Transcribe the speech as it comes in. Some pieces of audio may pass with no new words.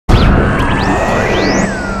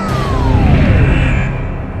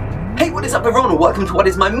up everyone, welcome to what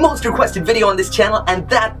is my most requested video on this channel, and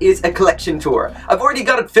that is a collection tour. I've already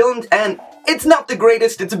got it filmed and it's not the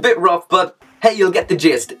greatest, it's a bit rough, but hey, you'll get the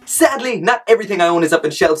gist. Sadly, not everything I own is up in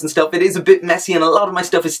shelves and stuff. It is a bit messy and a lot of my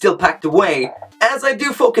stuff is still packed away. As I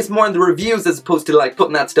do focus more on the reviews as opposed to like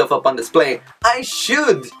putting that stuff up on display, I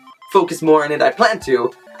should focus more on it, I plan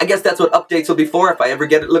to. I guess that's what updates will be for. If I ever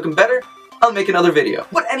get it looking better, I'll make another video.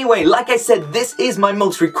 But anyway, like I said, this is my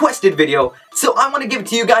most requested video, so I want to give it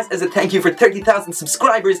to you guys as a thank you for 30,000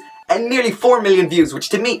 subscribers and nearly 4 million views, which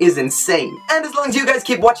to me is insane. And as long as you guys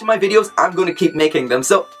keep watching my videos, I'm going to keep making them.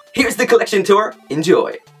 So here's the collection tour.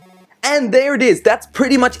 Enjoy. And there it is, that's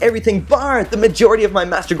pretty much everything bar the majority of my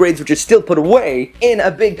master grades which are still put away in a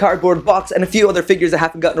big cardboard box and a few other figures I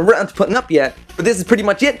haven't gotten around to putting up yet. But this is pretty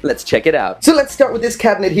much it, let's check it out. So let's start with this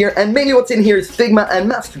cabinet here, and mainly what's in here is Figma and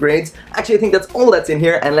master grades. Actually I think that's all that's in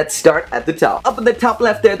here, and let's start at the top. Up at the top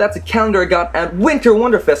left there, that's a calendar I got at Winter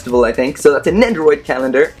Wonder Festival I think, so that's a Nendoroid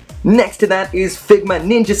calendar. Next to that is Figma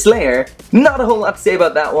Ninja Slayer. Not a whole lot to say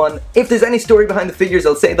about that one. If there's any story behind the figures,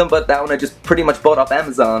 I'll say them, but that one I just pretty much bought off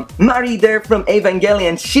Amazon. Mari there from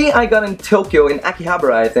Evangelion. She I got in Tokyo, in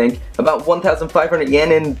Akihabara I think. About 1,500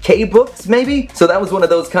 yen in K-books, maybe? So that was one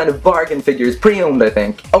of those kind of bargain figures, pre-owned I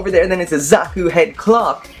think. Over there then is a Zaku head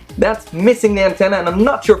clock. That's missing the antenna and I'm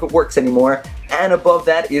not sure if it works anymore. And above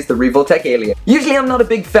that is the Revoltech alien. Usually I'm not a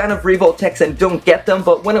big fan of Revoltechs and don't get them,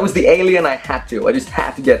 but when it was the alien I had to. I just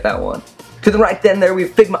had to get that one. To the right then there we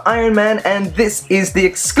have Figma Iron Man, and this is the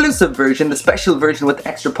exclusive version, the special version with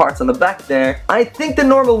extra parts on the back there. I think the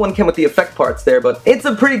normal one came with the effect parts there, but it's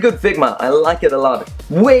a pretty good Figma. I like it a lot.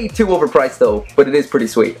 Way too overpriced though, but it is pretty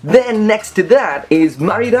sweet. Then next to that is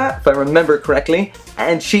Marida, if I remember correctly,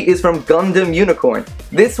 and she is from Gundam Unicorn.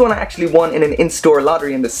 This one I actually won in an in-store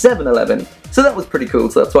lottery in the 7-Eleven. So that was pretty cool,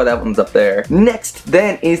 so that's why that one's up there. Next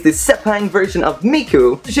then is the Sepang version of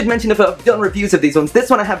Miku. I should mention if I've done reviews of these ones. This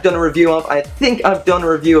one I have done a review of. I think I've done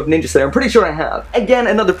a review of Ninja Slayer. I'm pretty sure I have. Again,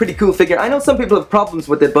 another pretty cool figure. I know some people have problems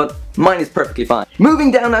with it, but mine is perfectly fine.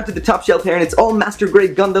 Moving down now to the top shelf here, and it's all Master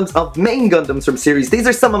Grade Gundams of main Gundams from series. These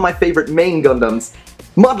are some of my favorite main Gundams.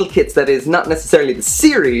 Model kits, that is, not necessarily the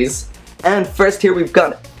series. And first here we've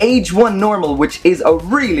got Age 1 Normal, which is a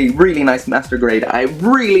really nice master grade. I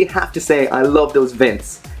really have to say I love those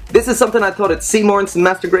vents. This is something I thought I'd see more in some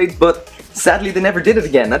master grades, but sadly they never did it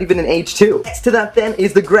again, not even in Age 2. Next to that then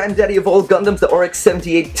is the granddaddy of all Gundams, the RX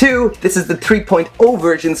 78-2. This is the 3.0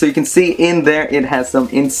 version, so you can see in there it has some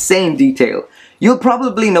insane detail. You'll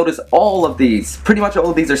probably notice all of these. Pretty much all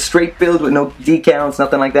of these are straight build with no decals,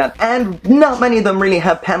 nothing like that. And not many of them really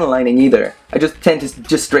have panel lining either. I just tend to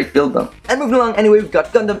just straight build them. And moving along anyway, we've got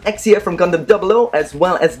Gundam Exia from Gundam 00, as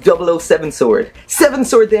well as 007 Sword. 7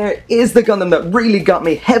 Sword there is the Gundam that really got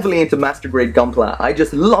me heavily into Master Grade Gunpla. I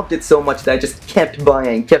just loved it so much that I just kept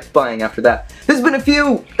buying after that. There's been a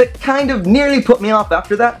few that kind of nearly put me off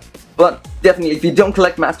after that. But definitely, if you don't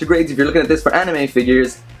collect Master Grades, if you're looking at this for anime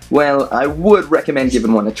figures, well, I would recommend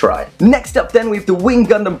giving one a try. Next up then we have the Wing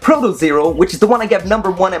Gundam Proto Zero, which is the one I gave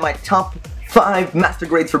 #1 in my top 5 master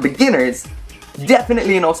grades for beginners.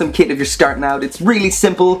 Definitely an awesome kit if you're starting out. It's really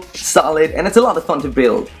simple, solid, and it's a lot of fun to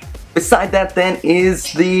build. Beside that then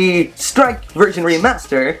is the Strike version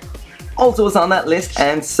remaster. Also was on that list,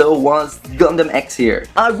 and so was Gundam X here.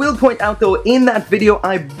 I will point out though, in that video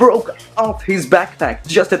I broke off his backpack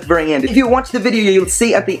just at the very end. If you watch the video you'll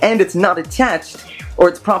see at the end it's not attached, or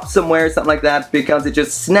it's propped somewhere or something like that, because it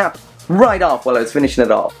just snapped right off while I was finishing it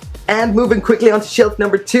off. And moving quickly onto shelf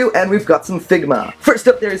number 2, and we've got some Figma. First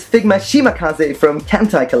up there is Figma Shimakaze from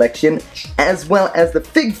Kantai Collection, as well as the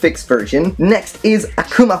Fig Fix version. Next is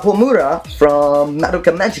Akuma Homura from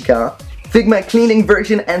Madoka Magica. Figma cleaning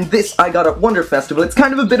version, and this I got at Wonder Festival. It's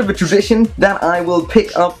kind of a bit of a tradition that I will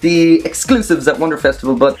pick up the exclusives at Wonder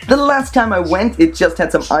Festival, but the last time I went it just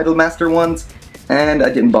had some Idolmaster ones, and I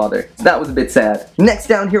didn't bother. So that was a bit sad. Next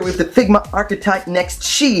down here we have the Figma Archetype Next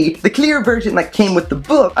She, the clear version that came with the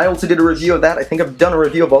book. I also did a review of that. I think I've done a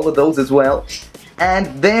review of all of those as well. And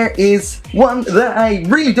there is one that I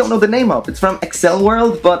really don't know the name of. It's from Excel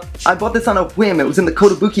World, but I bought this on a whim. It was in the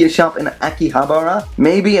Kotobukiya shop in Akihabara.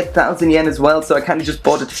 Maybe 1,000 yen as well, so I kind of just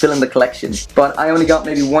bought it to fill in the collection. But I only got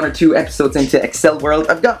maybe 1 or 2 episodes into Excel World.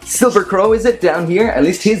 I've got Silver Crow, is it, down here? At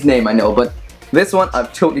least his name I know, but this one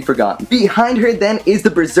I've totally forgotten. Behind her then is the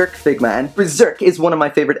Berserk Figma, and Berserk is one of my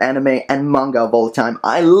favorite anime and manga of all time.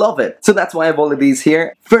 I love it. So that's why I have all of these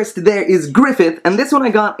here. First there is Griffith, and this one I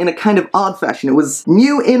got in a kind of odd fashion. It was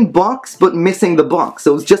new in box, but missing the box,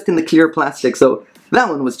 so it was just in the clear plastic, so that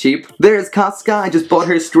one was cheap. There's Casca, I just bought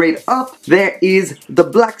her straight up. There is the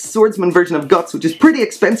Black Swordsman version of Guts, which is pretty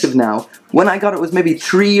expensive now. When I got it was maybe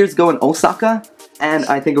 3 years ago in Osaka, and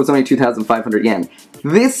I think it was only 2,500 yen.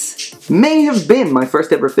 This may have been my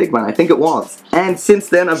first ever Figma, I think it was. And since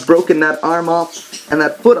then I've broken that arm off and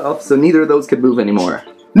that foot off, so neither of those could move anymore.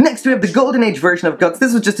 Next we have the Golden Age version of Guts.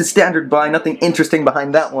 This was just a standard buy, nothing interesting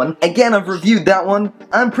behind that one. Again, I've reviewed that one.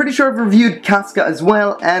 I'm pretty sure I've reviewed Casca as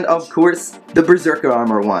well, and of course, the Berserker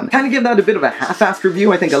Armor one. Kind of gave that a bit of a half-assed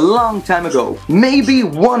review, I think a long time ago. Maybe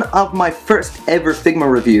one of my first ever Figma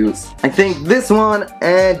reviews. I think this one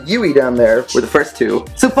and Yui down there were the first two.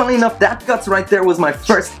 So funnily enough, that Guts right there was my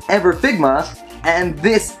first ever Figma. And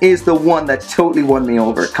this is the one that totally won me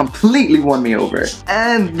over, completely won me over.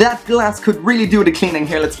 And that glass could really do the cleaning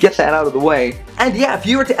here, let's get that out of the way. And yeah, if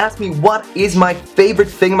you were to ask me what is my favorite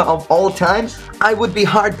Figma of all time, I would be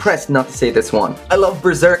hard pressed not to say this one. I love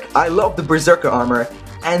Berserk, I love the Berserker armor,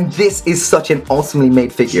 and this is such an awesomely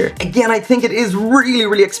made figure. Again, I think it is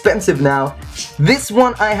really expensive now. This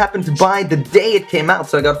one I happened to buy the day it came out,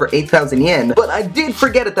 so I got it for 8,000 yen. But I did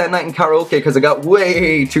forget it that night in karaoke because I got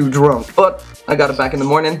way too drunk. But I got it back in the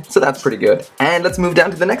morning, so that's pretty good. And let's move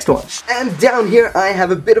down to the next one. And down here I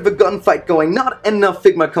have a bit of a gunfight going. Not enough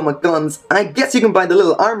Figma come with guns. I guess you can buy the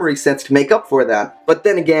little armory sets to make up for that. But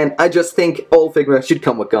then again, I just think all Figma should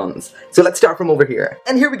come with guns. So let's start from over here.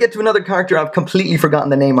 And here we get to another character I've completely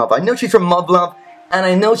forgotten the name of. I know she's from MacLeod, and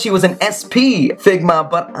I know she was an SP Figma,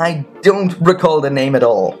 but I don't recall the name at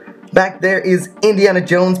all. Back there is Indiana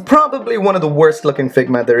Jones, probably one of the worst looking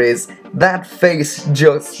Figma there is. That face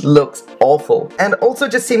just looks awful. And also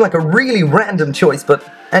just seemed like a really random choice, but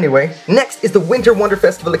anyway. Next is the Winter Wonder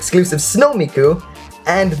Festival exclusive Snow Miku.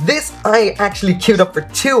 And this I actually queued up for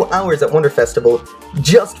 2 hours at Wonder Festival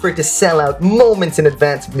just for it to sell out moments in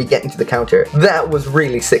advance of me getting to the counter. That was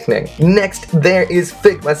really sickening. Next, there is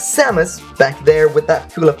Figma Samus, back there with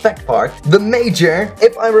that cool effect part. The Major,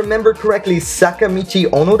 if I remember correctly, Sakamichi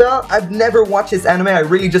Onoda. I've never watched this anime, I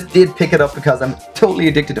really just did pick it up because I'm totally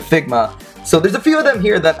addicted to Figma. So there's a few of them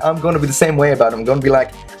here that I'm going to be the same way about. I'm going to be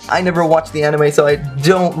like, I never watched the anime, so I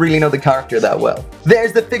don't really know the character that well.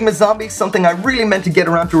 There's the Figma Zombie, something I really meant to get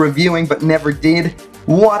around to reviewing, but never did.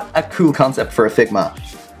 What a cool concept for a Figma.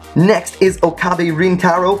 Next is Okabe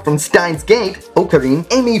Rintaro from Steins Gate,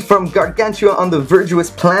 Ocarine, Amy from Gargantua on the Virtuous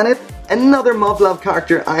Planet, another MacLeod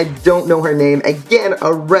character, I don't know her name, again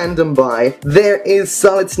a random buy. There is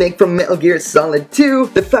Solid Snake from Metal Gear Solid 2,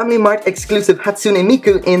 the Family Mart exclusive Hatsune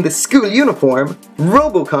Miku in the school uniform,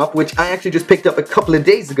 Robocop, which I actually just picked up a couple of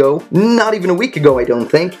days ago, not even a week ago I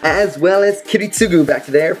don't think, as well as Kiritsugu back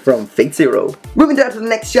there from Fate Zero. Moving down to the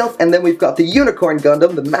next shelf, and then we've got the Unicorn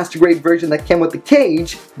Gundam, the Master Grade version that came with the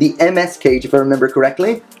cage, the MS cage if I remember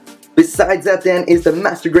correctly. Besides that then is the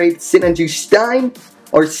Master Grade Sinanju Stein,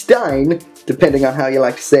 or Stein, depending on how you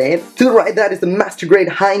like to say it. To the right, that is the Master Grade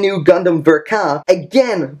Hainu Gundam Verka.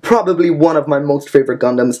 Again, probably one of my most favorite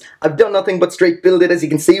Gundams. I've done nothing but straight build it, as you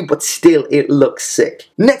can see, but still, it looks sick.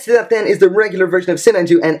 Next to that then is the regular version of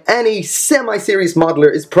Sinanju, and any semi-serious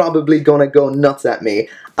modeler is probably gonna go nuts at me.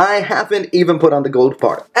 I haven't even put on the gold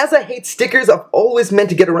part. As I hate stickers, I've always meant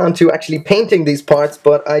to get around to actually painting these parts,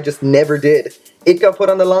 but I just never did. It got put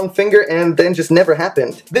on the long finger and then just never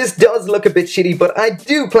happened. This does look a bit shitty, but I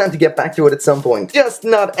do plan to get back to it at some point. Just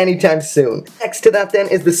not anytime soon. Next to that then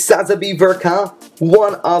is the Sazabi Verka,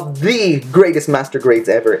 one of the greatest Master Grades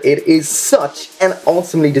ever. It is such an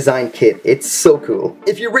awesomely designed kit. It's so cool.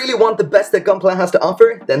 If you really want the best that Gunpla has to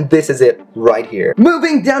offer, then this is it right here.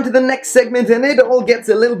 Moving down to the next segment, and it all gets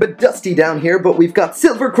a little bit dusty down here, but we've got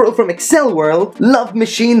Silver Quill from Excel World, Love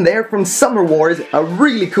Machine there from Summer Wars, a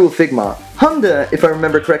really cool Figma. Honda, if I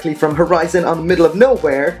remember correctly, from Horizon on the Middle of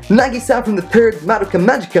Nowhere, Nagisa from the third Madoka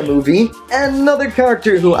Magica movie, and another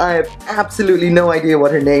character who I have absolutely no idea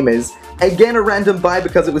what her name is. Again, a random buy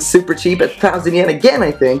because it was super cheap at 1,000 yen again,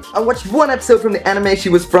 I think. I watched one episode from the anime she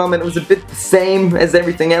was from and it was a bit the same as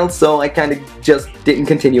everything else, so I kind of just didn't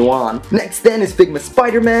continue on. Next then is Figma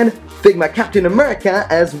Spider-Man, Figma Captain America,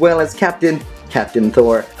 as well as Captain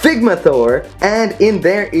Thor, Figma Thor, and in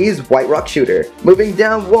there is White Rock Shooter. Moving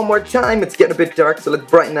down one more time, it's getting a bit dark, so let's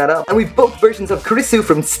brighten that up. And we've both versions of Kurisu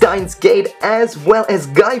from Steins Gate, as well as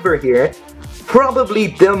Guyver here. Probably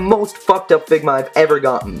the most fucked up Figma I've ever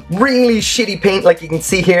gotten. Really shitty paint like you can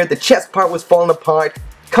see here, the chest part was falling apart,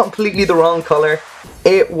 completely the wrong color.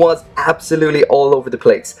 It was absolutely all over the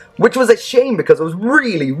place, which was a shame because I was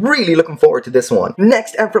really looking forward to this one.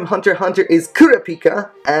 Next, and from Hunter x Hunter is Kurapika,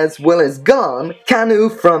 as well as Gon, Kanu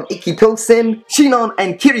from Ikitosen, Shinon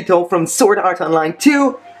and Kirito from Sword Art Online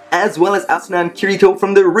 2, as well as Asuna and Kirito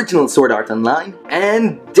from the original Sword Art Online.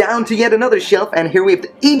 And down to yet another shelf, and here we have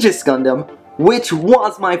the Aegis Gundam, which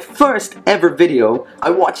was my first ever video. I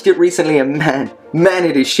watched it recently and man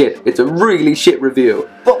it is shit. It's a really shit review.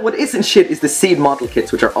 But what isn't shit is the seed model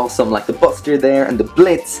kits, which are awesome, like the Buster there and the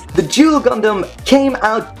Blitz. The Jewel Gundam came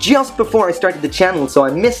out just before I started the channel, so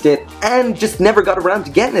I missed it and just never got around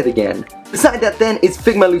to getting it again. Beside that then is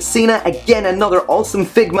Figma Lucina, again another awesome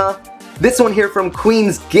Figma. This one here from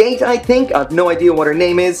Queen's Gate, I think. I have no idea what her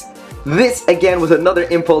name is. This again was another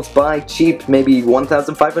impulse buy, cheap, maybe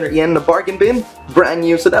 1,500 yen in a bargain bin. Brand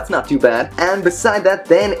new, so that's not too bad. And beside that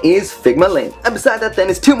then is Figma Link. And beside that then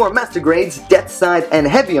is two more Master Grades, Death Side and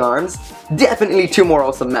Heavy Arms. Definitely two more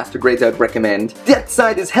awesome Master Grades I'd recommend. Death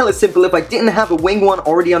Side is hella simple. If I didn't have a wing one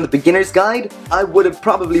already on the beginner's guide, I would have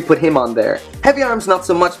probably put him on there. Heavy Arms not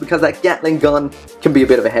so much because that Gatling gun can be a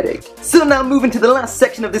bit of a headache. So now moving to the last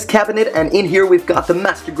section of this cabinet, and in here we've got the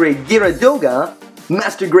Master Grade Gyaradoga,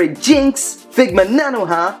 Master Grade Jinx, Figma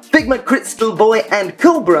Nanoha, Figma Crystal Boy and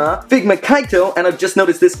Cobra, Figma Kaito, and I've just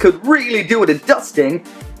noticed this could really do with a dusting.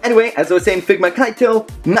 Anyway, as I was saying, Figma Kaito,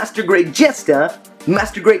 Master Grade Jesta,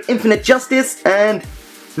 Master Grade Infinite Justice, and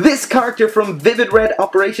this character from Vivid Red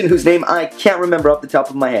Operation, whose name I can't remember off the top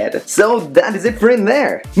of my head. So that is it for in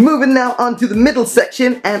there. Moving now on to the middle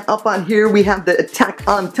section, and up on here we have the Attack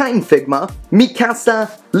on Titan Figma,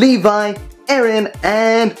 Mikasa, Levi, Eren,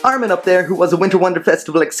 and Armin up there, who was a Winter Wonder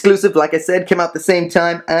Festival exclusive, like I said, came out the same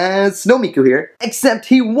time as Snow Miku here. Except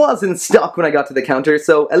he was in stock when I got to the counter,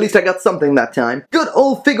 so at least I got something that time. Good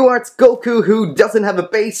old Figuarts Goku, who doesn't have a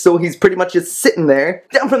base, so he's pretty much just sitting there.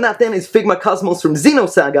 Down from that then is Figma Cosmos from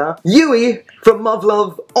Xenosaga, Yui from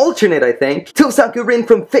Muv-Luv Alternate, I think, Tosaku Rin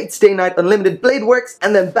from Fate Stay Night Unlimited Blade Works,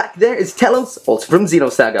 and then back there is Telos, also from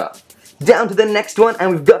Xenosaga. Down to the next one,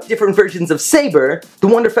 and we've got different versions of Saber, the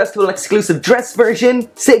Wonder Festival exclusive dress version,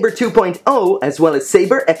 Saber 2.0, as well as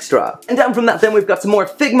Saber Extra. And down from that then we've got some more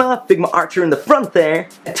Figma, Figma Archer in the front there,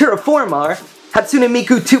 Terraformar, Hatsune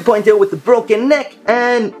Miku 2.0 with the broken neck,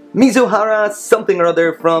 and Mizuhara something or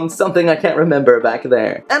other from something I can't remember back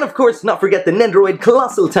there. And of course, not forget the Nendoroid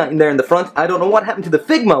Colossal Titan there in the front. I don't know what happened to the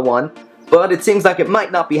Figma one, but it seems like it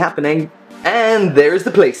might not be happening. And there's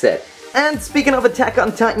the playset. And speaking of Attack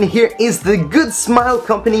on Titan, here is the Good Smile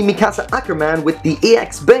Company Mikasa Ackerman with the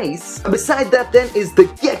EX base. Beside that then is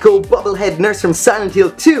the Gecko Bubblehead Nurse from Silent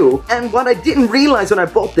Hill 2. And what I didn't realize when I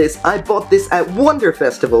bought this at Wonder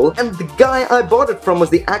Festival, and the guy I bought it from was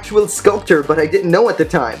the actual sculptor, but I didn't know at the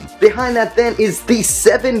time. Behind that then is the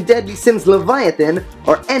 7 Deadly Sins Leviathan,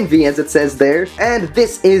 or Envy as it says there, and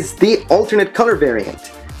this is the alternate color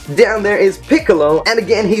variant. Down there is Piccolo, and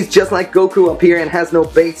again he's just like Goku up here and has no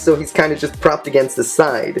base, so he's kind of just propped against the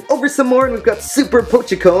side. Over some more and we've got Super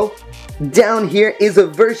Pochiko. Down here is a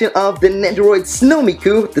version of the Nendoroid Snow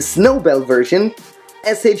Miku, the Snowbell version.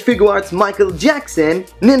 SH Figuarts Michael Jackson,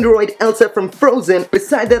 Nendoroid Elsa from Frozen.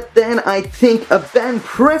 Beside that then I think a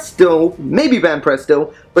Banpresto, maybe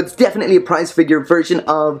Banpresto, but it's definitely a prize figure version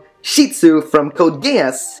of Shih Tzu from Code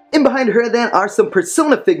Geass. In behind her then are some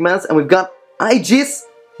Persona Figmas, and we've got Aegis,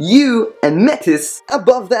 Yu, and Metis.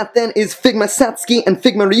 Above that then is Figma Satsuki and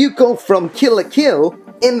Figma Ryuko from Kill la Kill.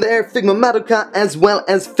 In there, Figma Madoka as well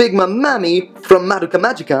as Figma Mami from Madoka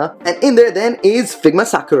Magica. And in there then is Figma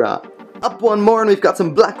Sakura. Up one more and we've got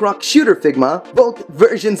some Blackrock Shooter Figma, both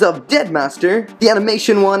versions of Deadmaster, the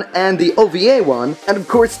animation one and the OVA one, and of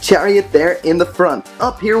course Chariot there in the front.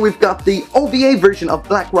 Up here we've got the OVA version of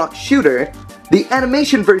Blackrock Shooter, the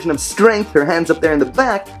animation version of Strength, her hands up there in the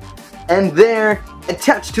back, and there,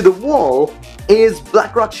 attached to the wall, is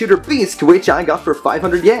Blackrock Shooter Beast, which I got for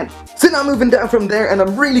 500 yen. So now moving down from there, and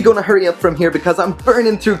I'm really gonna hurry up from here because I'm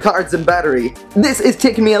burning through cards and battery. This is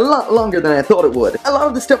taking me a lot longer than I thought it would. A lot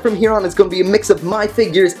of the stuff from here on is gonna be a mix of my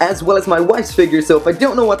figures as well as my wife's figures, so if I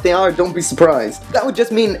don't know what they are, don't be surprised. That would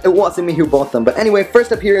just mean it wasn't me who bought them. But anyway,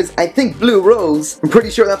 first up here is, I think, Blue Rose. I'm pretty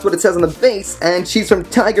sure that's what it says on the base, and she's from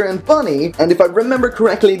Tiger and Bunny, and if I remember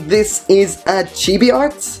correctly, this is at Chibi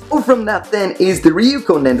Arts. Over from that then is the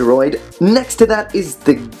Ryuko Nendoroid. Next to that is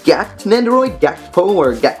the Gact Nendoroid, Gactpo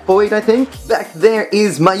or Gactpoid I think. Back there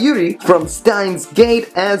is Mayuri from Steins Gate,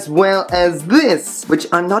 as well as this, which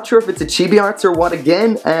I'm not sure if it's a Chibi Arts or what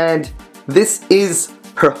again, and this is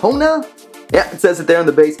Perhona? Yeah, it says it there on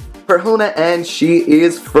the base. Perhona, and she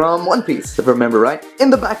is from One Piece, if I remember right. In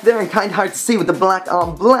the back there, and kinda hard to see with the black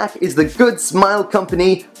on black, is the Good Smile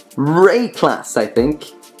Company Ray class, I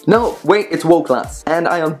think. No, wait, it's WoW class. And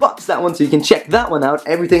I unboxed that one so you can check that one out.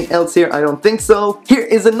 Everything else here, I don't think so. Here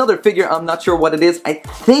is another figure, I'm not sure what it is. I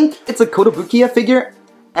think it's a Kotobukiya figure.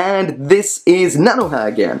 And this is Nanoha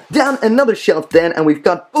again. Down another shelf then, and we've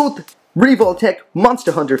got both Revoltech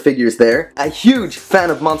Monster Hunter figures there. A huge fan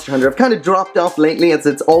of Monster Hunter. I've kind of dropped off lately as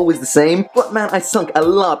it's always the same, but man, I sunk a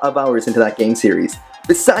lot of hours into that game series.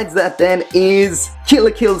 Besides that then is Kill la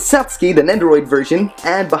Kill Satsuki, the Nendoroid version,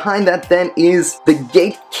 and behind that then is the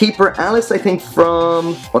Gatekeeper Alice, I think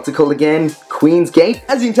from, what's it called again? Queen's Gate?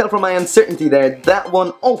 As you can tell from my uncertainty there, that one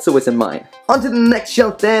also isn't mine. Onto the next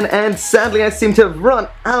shelf then, and sadly I seem to have run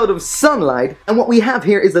out of sunlight, and what we have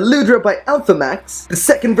here is a Ludra by Alphamax, the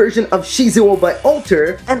second version of Shizuo by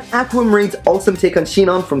Alter, and Aquamarine's awesome take on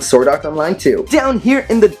Shinon from Sword Art Online 2. Down here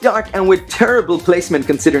in the dark and with terrible placement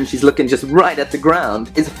considering she's looking just right at the ground,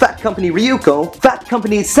 is Fat Company Ryuko, Fat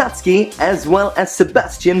Company Satsuki, as well as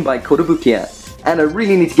Sebastian by Kotobukiya. And I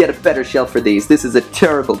really need to get a better shelf for these. This is a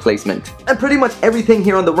terrible placement. And pretty much everything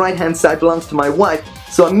here on the right hand side belongs to my wife,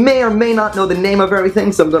 so I may or may not know the name of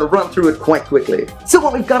everything, so I'm gonna run through it quite quickly. So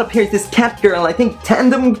what we've got up here is this cat girl. I think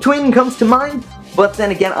Tandem Twin comes to mind, but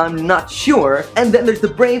then again I'm not sure. And then there's the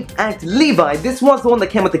Brave Act Levi. This was the one that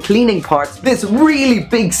came with the cleaning parts. This really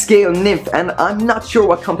big scale nymph, and I'm not sure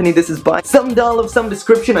what company this is by. Some doll of some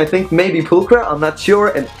description, I think maybe Pulcra, I'm not sure.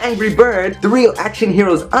 An Angry Bird, the Real Action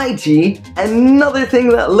Heroes IG, another thing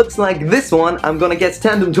that looks like this one, I'm gonna guess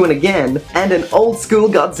Tandem Twin again, and an old school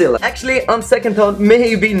Godzilla. Actually, on second thought,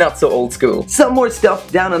 maybe not so old school. Some more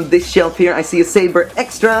stuff down on this shelf here. I see a Saber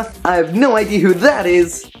Extra. I have no idea who that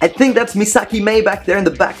is. I think that's Misaki May back there in the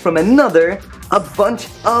back from another, a bunch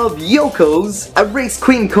of Yokos, a Race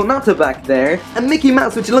Queen Konata back there, a Mickey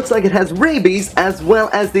Mouse which looks like it has rabies, as well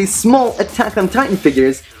as these small Attack on Titan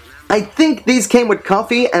figures. I think these came with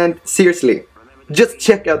coffee, and seriously, just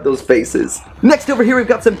check out those faces. Next over here we've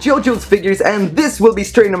got some JoJo's figures, and this will be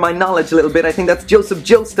straining my knowledge a little bit. I think that's Joseph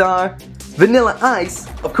Joestar, Vanilla Ice,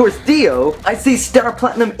 of course Dio. I see Star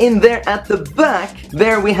Platinum in there at the back.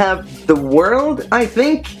 There we have The World, I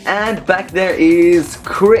think, and back there is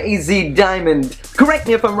Crazy Diamond. Correct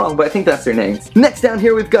me if I'm wrong, but I think that's their names. Next down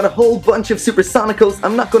here we've got a whole bunch of Supersonicals.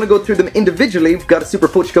 I'm not going to go through them individually. We've got a Super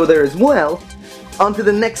Pochko there as well. On to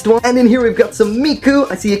the next one, and in here we've got some Miku.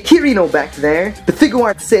 I see a Kirino back there, the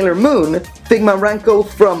Figuart Sailor Moon, Figma Ranko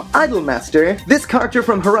from Idolmaster, this character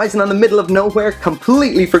from Horizon on the Middle of Nowhere,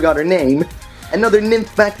 completely forgot her name, another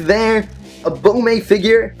nymph back there, a Bomei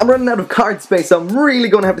figure. I'm running out of card space, so I'm really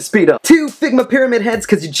gonna have to speed up. Two Figma Pyramid Heads,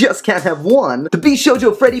 because you just can't have one. The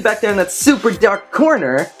Bishojo Freddy back there in that super dark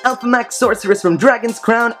corner. Alphamax Sorceress from Dragon's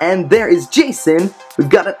Crown, and there is Jason. We've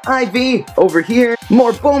got an Ivy over here.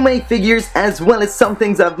 More Bomei figures, as well as some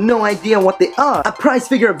things I have no idea what they are. A prize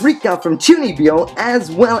figure of Rika from Chunibyo, as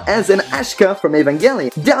well as an Ashka from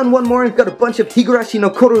Evangelion. Down one more, we've got a bunch of Higurashi no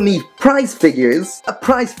Koroni prize figures. A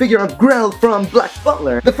prize figure of Grell from Black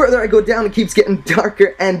Butler. The further I go down, it keeps getting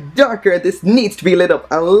darker and darker. This needs to be lit up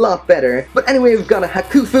a lot better. But anyway, we've got a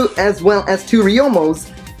Hakufu, as well as two Ryomos.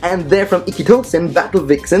 And they're from Ikitosen, Battle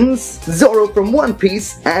Vixens, Zoro from One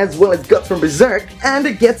Piece, as well as Guts from Berserk, and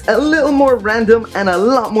it gets a little more random and a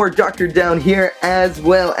lot more darker down here, as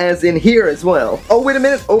well as in here as well. Oh wait a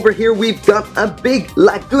minute, over here we've got a big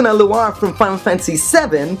Laguna Loire from Final Fantasy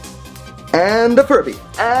VII, and a Furby.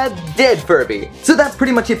 A dead Furby. So that's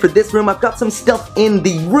pretty much it for this room. I've got some stuff in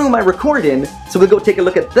the room I record in, so we'll go take a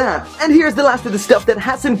look at that. And here's the last of the stuff that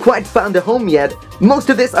hasn't quite found a home yet. Most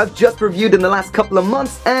of this I've just reviewed in the last couple of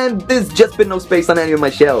months, and there's just been no space on any of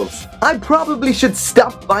my shelves. I probably should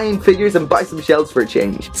stop buying figures and buy some shelves for a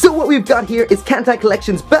change. So what we've got here is Kantai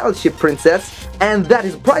Collection's Battleship Princess, and that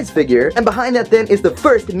is a prize figure. And behind that then is the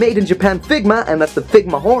first Made in Japan Figma, and that's the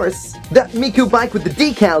Figma horse. That Miku bike with the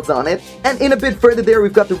decals on it. And in a bit further there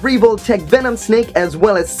we've got the Revoltech Venom Snake, as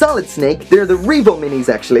well as Solid Snake. They're the Revo minis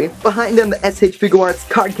actually. Behind them the SH Figuarts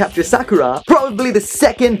Card Capture Sakura. Probably the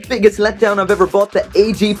second biggest letdown I've ever bought, the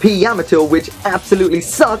AGP Yamato, which absolutely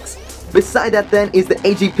sucks. Beside that then is the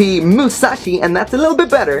AGP Musashi, and that's a little bit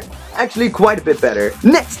better. Actually quite a bit better.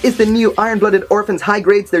 Next is the new Iron-Blooded Orphans High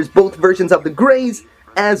Grades. There's both versions of the Greys,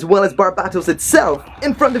 as well as Barbatos itself.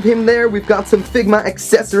 In front of him there, we've got some Figma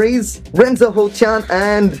accessories, Renzo Ho-chan,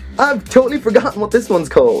 and I've totally forgotten what this one's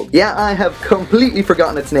called. Yeah, I have completely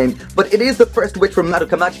forgotten its name, but it is the first witch from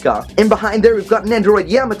Madoka Magica. In behind there, we've got Nendoroid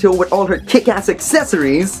Yamato with all her kick-ass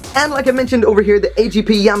accessories. And like I mentioned over here, the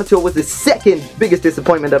AGP Yamato was the second biggest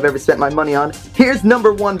disappointment I've ever spent my money on. Here's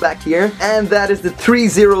number one back here, and that is the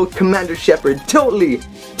 3-0 Commander Shepard. Totally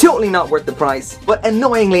not worth the price. But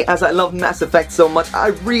annoyingly, as I love Mass Effect so much, I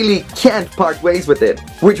really can't part ways with it,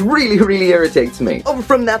 which really irritates me. Over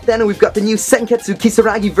from that then, we've got the new Senketsu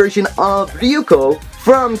Kisaragi version of Ryuko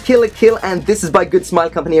from Kill la Kill, and this is by Good Smile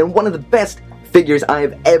Company, and one of the best figures I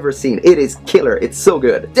have ever seen. It is killer, it's so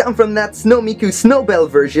good. Down from that, Snow Miku Snowbell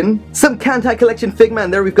version, some Kantai Collection Figma,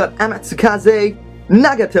 and there we've got Amatsukaze,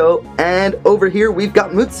 Nagato, and over here we've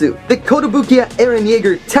got Mutsu. The Kotobukiya Eren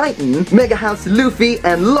Jaeger Titan, Mega House Luffy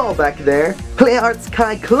and Law back there, Play Arts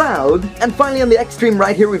Kai Cloud, and finally on the extreme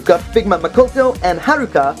right here we've got Figma Makoto and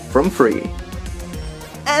Haruka from Free.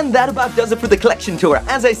 And that about does it for the collection tour.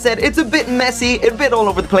 As I said, it's a bit messy, a bit all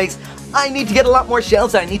over the place. I need to get a lot more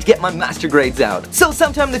shells, I need to get my master grades out. So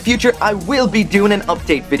sometime in the future, I will be doing an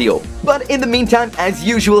update video. But in the meantime, as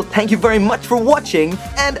usual, thank you very much for watching.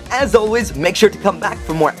 And as always, make sure to come back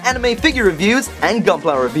for more anime figure reviews and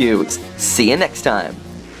Gunpla reviews. See you next time.